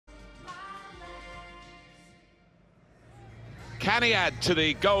Can he add to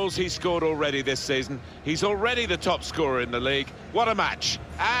the goals he's scored already this season? He's already the top scorer in the league. What a match.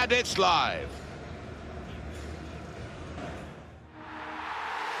 And it's live.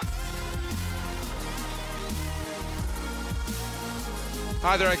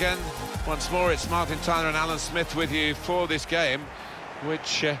 Hi there again. Once more, it's Martin Tyler and Alan Smith with you for this game,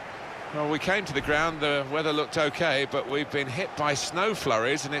 which, well, we came to the ground, the weather looked okay, but we've been hit by snow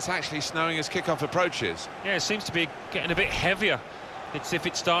flurries, and it's actually snowing as kickoff approaches. Yeah, it seems to be getting a bit heavier. It's if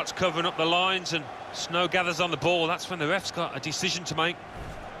it starts covering up the lines and snow gathers on the ball, that's when the ref's got a decision to make.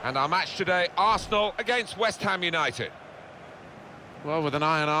 And our match today, Arsenal against West Ham United. Well, with an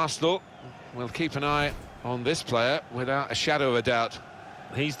eye on Arsenal, we'll keep an eye on this player without a shadow of a doubt.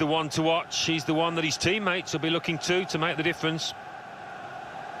 He's the one to watch. He's the one that his teammates will be looking to make the difference.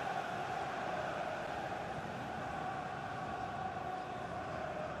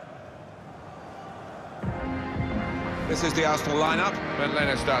 This is the Arsenal lineup. Ben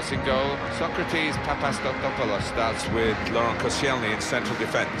Leno starts in goal. Socrates Papastotopoulos starts with Laurent Koscielny in central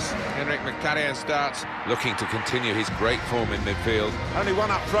defence. Henrik Mkhitaryan starts, looking to continue his great form in midfield. Only one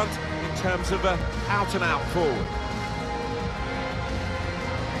up front in terms of an out-and-out forward.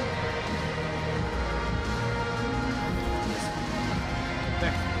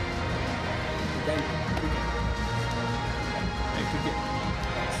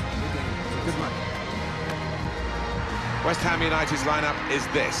 West Ham United's lineup is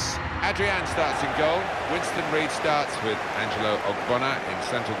this. Adrian starts in goal. Winston Reid starts with Angelo Ogbonna in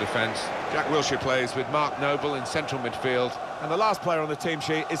central defence. Jack Wilshere plays with Mark Noble in central midfield. And the last player on the team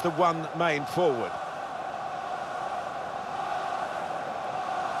sheet is the one main forward.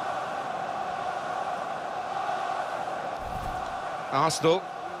 Arsenal,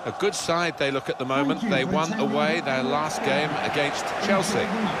 a good side they look at the moment. They won away their last game against Chelsea.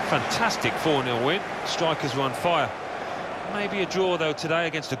 Fantastic 4-0 win. Strikers were on fire. Maybe a draw, though, today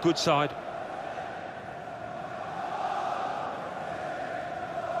against a good side.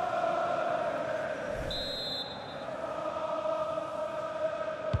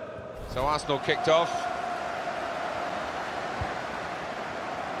 So Arsenal kicked off.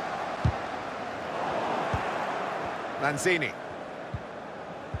 Lanzini.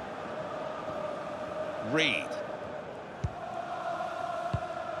 Reid.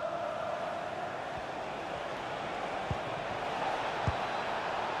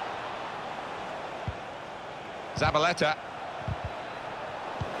 Zabaleta.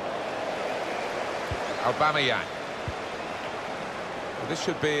 Aubameyang. Well, this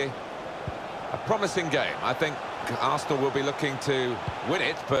should be a promising game. I think Arsenal will be looking to win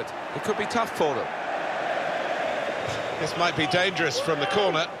it, but it could be tough for them. This might be dangerous from the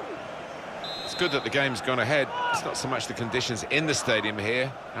corner. It's good that the game's gone ahead. It's not so much the conditions in the stadium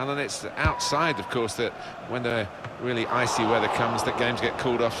here, and then it's outside, of course, that when the really icy weather comes, that games get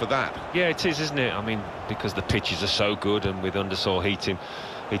called off for that. Yeah, it is, isn't it? I mean, because the pitches are so good, and with undersoil heating,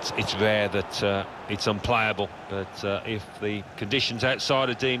 it's rare that it's unplayable. But if the conditions outside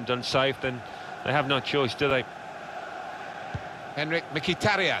are deemed unsafe, then they have no choice, do they? Henrik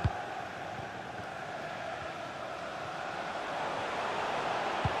Mkhitaryan.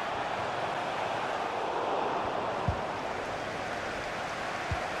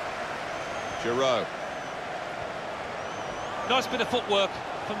 Giroud. Nice bit of footwork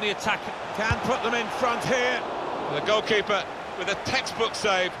from the attacker. Can put them in front here. The goalkeeper with a textbook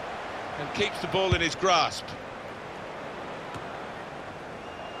save and keeps the ball in his grasp.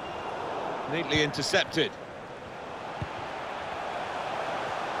 Neatly intercepted.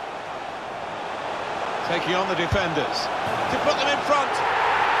 Taking on the defenders. To put them in front.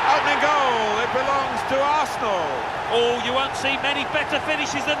 Opening goal. It belongs to Arsenal. Oh, you won't see many better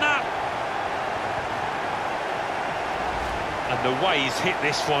finishes than that. And the way he's hit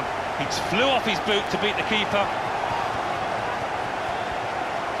this one, he flew off his boot to beat the keeper.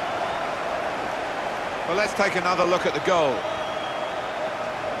 Well, let's take another look at the goal.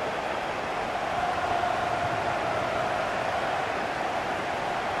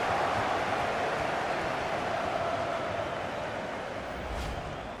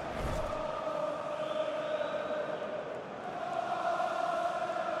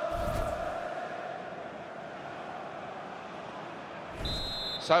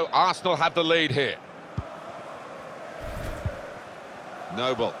 So Arsenal have the lead here.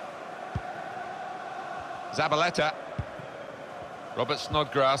 Noble. Zabaleta. Robert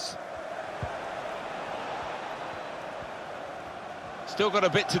Snodgrass. Still got a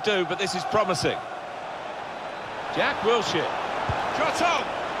bit to do, but this is promising. Jack Wilshere. Shot on!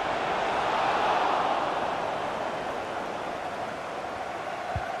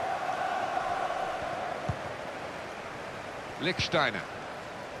 Lichtsteiner.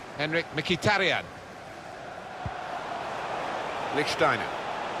 Henrik Mkhitaryan. Lichtsteiner.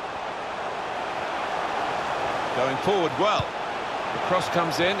 Going forward well. The cross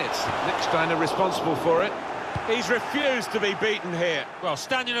comes in, it's Lichtsteiner responsible for it. He's refused to be beaten here. Well,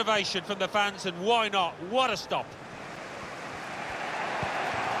 standing ovation from the fans, and why not? What a stop.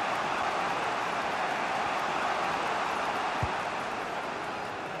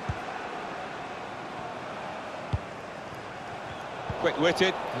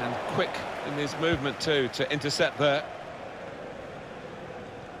 Quick-witted and quick in his movement too to intercept there.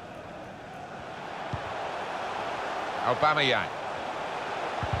 Aubameyang.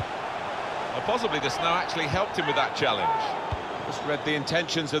 Well, possibly the snow actually helped him with that challenge. Just read the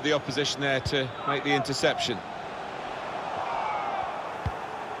intentions of the opposition there to make the interception.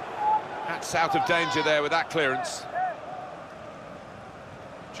 That's out of danger there with that clearance.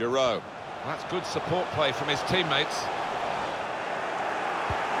 Giroud. That's good support play from his teammates.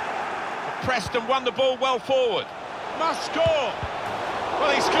 Pressed and won the ball well forward. Must score!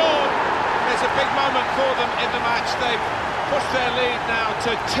 Well, he scored! There's a big moment for them in the match. They've pushed their lead now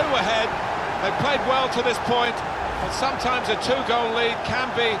to 2 ahead. They've played well to this point, but sometimes a 2-goal lead can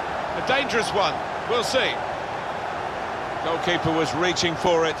be a dangerous one. We'll see. Goalkeeper was reaching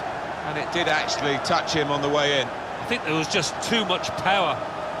for it, and it did actually touch him on the way in. I think there was just too much power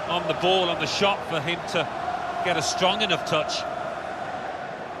on the ball, on the shot, for him to get a strong enough touch.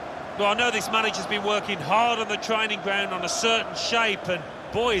 Well, I know this manager's been working hard on the training ground on a certain shape, and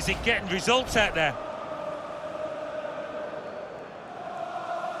boy, is it getting results out there.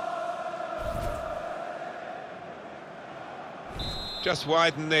 Just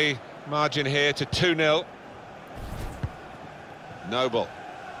widen the margin here to 2-0. Noble.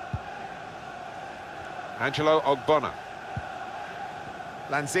 Angelo Ogbonna.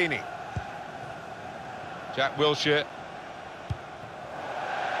 Lanzini. Jack Wilshere.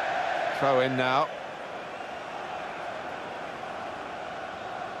 Throw in now.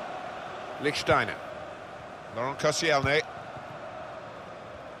 Lichtsteiner. Laurent Koscielny.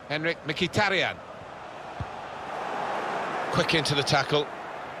 Henrik Mkhitaryan. Quick into the tackle,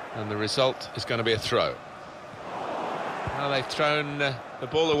 and the result is going to be a throw. Well, they've thrown the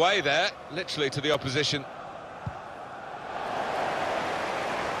ball away there, literally to the opposition.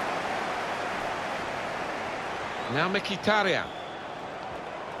 Now Mkhitaryan.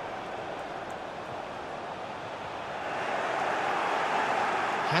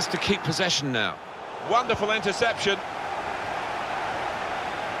 Has to keep possession now. Wonderful interception.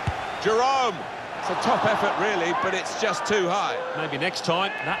 Jerome. It's a top effort, really, but it's just too high. Maybe next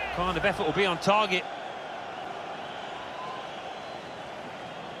time, that kind of effort will be on target.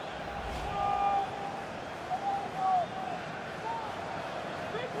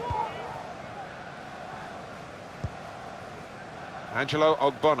 Angelo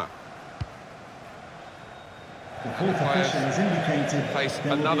Ogbonna. The fourth official has indicated face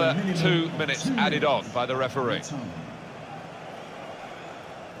another 2 minutes added on by the referee.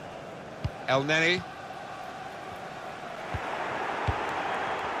 El Neni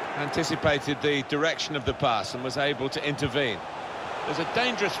anticipated the direction of the pass and was able to intervene. There's a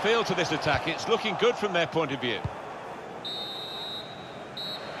dangerous feel to this attack. It's looking good from their point of view.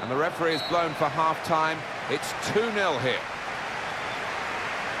 And the referee is blown for half-time. It's 2-0 here.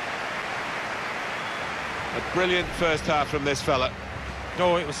 A brilliant first half from this fella.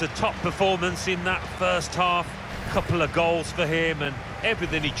 Oh, it was a top performance in that first half. Couple of goals for him, and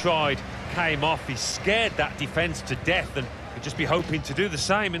everything he tried came off. He scared that defence to death, and could just be hoping to do the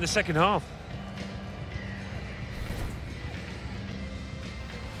same in the second half.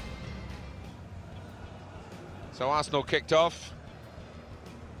 So Arsenal kicked off.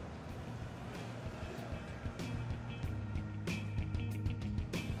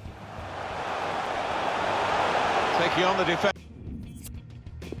 Taking on the defence.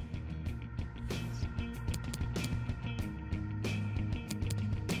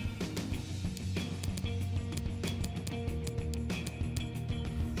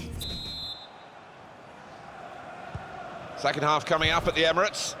 Second half coming up at the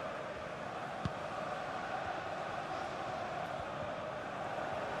Emirates.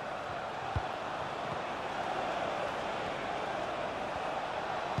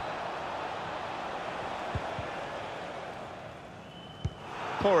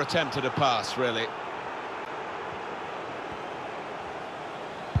 Poor attempt at a pass, really.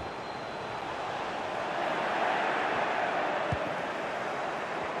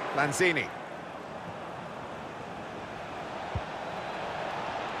 Lanzini.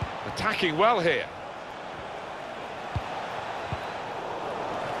 Attacking well here.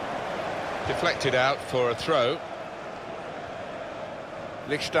 Deflected out for a throw.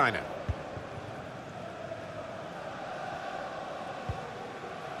 Lichtsteiner.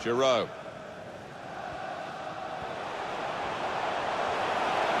 Giroud.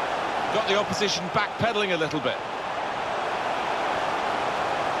 Got the opposition backpedaling a little bit.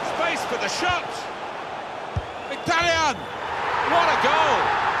 Space for the shot. Italian! What a goal!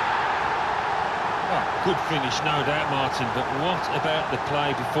 Oh, good finish, no doubt, Martin, but what about the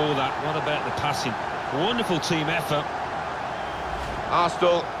play before that? What about the passing? Wonderful team effort.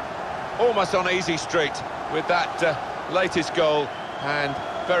 Arsenal almost on easy street with that latest goal, and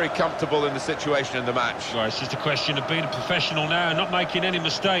very comfortable in the situation in the match. Right, it's just a question of being a professional now and not making any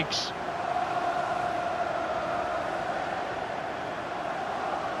mistakes.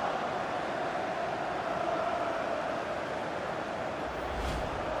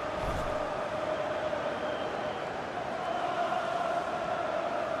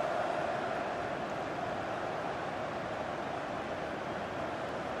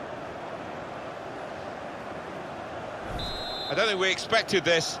 I don't think we expected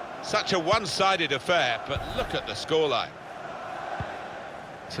this, such a one-sided affair, but look at the scoreline.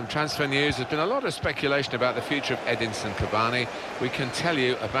 Some transfer news. There's been a lot of speculation about the future of Edinson Cavani. We can tell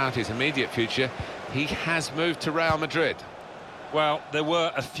you about his immediate future. He has moved to Real Madrid. Well, there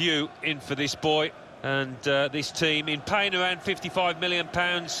were a few in for this boy, and this team, in paying around £55 million,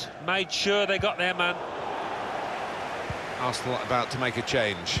 made sure they got their man. Arsenal about to make a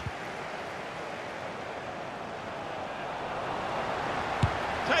change.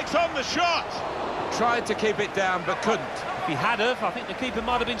 Takes on the shot. Tried to keep it down, but couldn't. If he had have, I think the keeper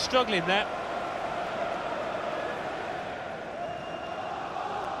might have been struggling there.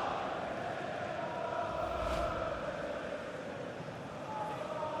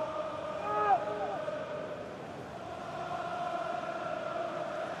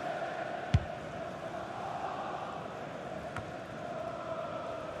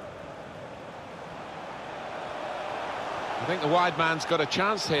 I think the wide man's got a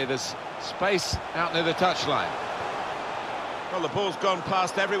chance here. There's space out near the touchline. Well, the ball's gone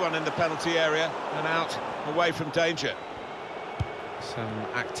past everyone in the penalty area and out, away from danger. Some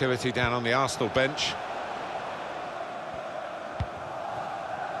activity down on the Arsenal bench.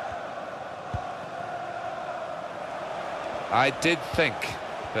 I did think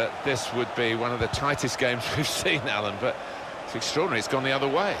that this would be one of the tightest games we've seen, Alan, but it's extraordinary. It's gone the other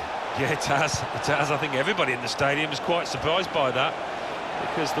way. Yeah, it has. It has. I think everybody in the stadium is quite surprised by that,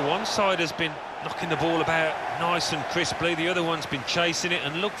 because the one side has been knocking the ball about nice and crisply, the other one's been chasing it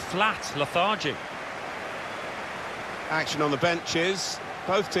and looked flat, lethargic. Action on the benches.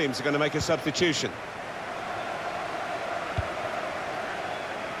 Both teams are going to make a substitution.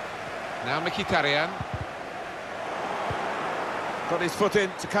 Now Mkhitaryan. Got his foot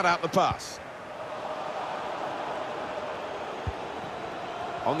in to cut out the pass.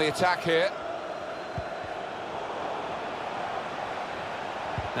 On the attack here.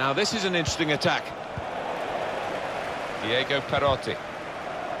 Now this is an interesting attack. Diego Perotti.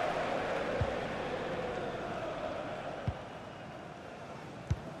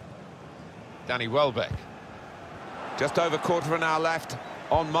 Danny Welbeck. Just over quarter of an hour left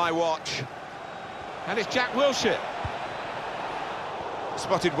on my watch. And it's Jack Wilshere.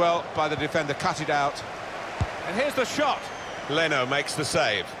 Spotted well by the defender, cut it out. And here's the shot. Leno makes the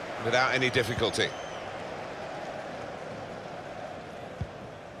save without any difficulty.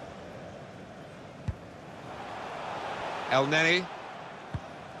 El Neni.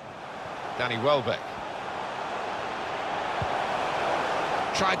 Danny Welbeck.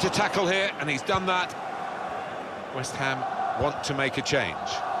 Tried to tackle here, and he's done that. West Ham want to make a change.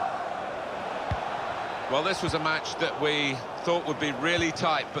 Well, this was a match that we thought would be really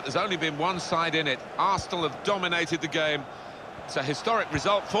tight, but there's only been one side in it. Arsenal have dominated the game. It's a historic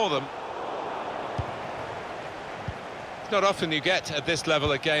result for them. It's not often you get at this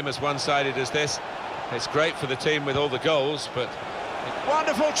level a game as one-sided as this. It's great for the team with all the goals, but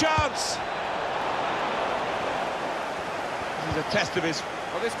wonderful chance! This is a test of his...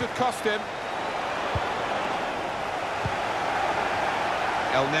 Well, this could cost him.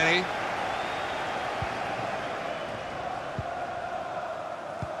 El Neni.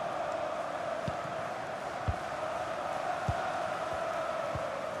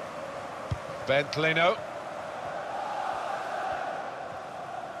 Leno.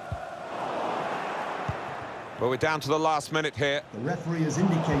 Well, we're down to the last minute here. The referee has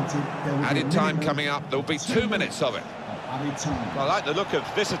indicated there will be added time coming up. There'll be 2 minutes of it. Added time. Well, I like the look of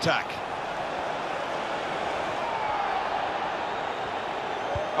this attack.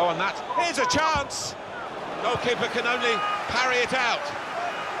 Oh, and that... Here's a chance! Goalkeeper can only parry it out.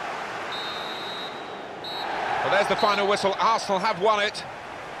 Well, there's the final whistle. Arsenal have won it.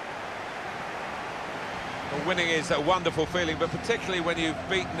 Well, winning is a wonderful feeling, but particularly when you've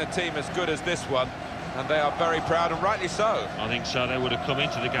beaten a team as good as this one, and they are very proud, and rightly so. I think so. They would have come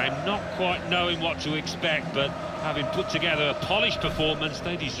into the game not quite knowing what to expect, but having put together a polished performance,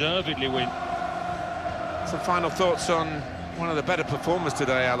 they deservedly win. Some final thoughts on one of the better performers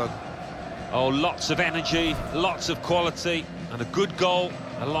today, Alan? Oh, lots of energy, lots of quality, and a good goal,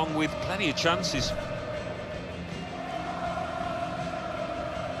 along with plenty of chances.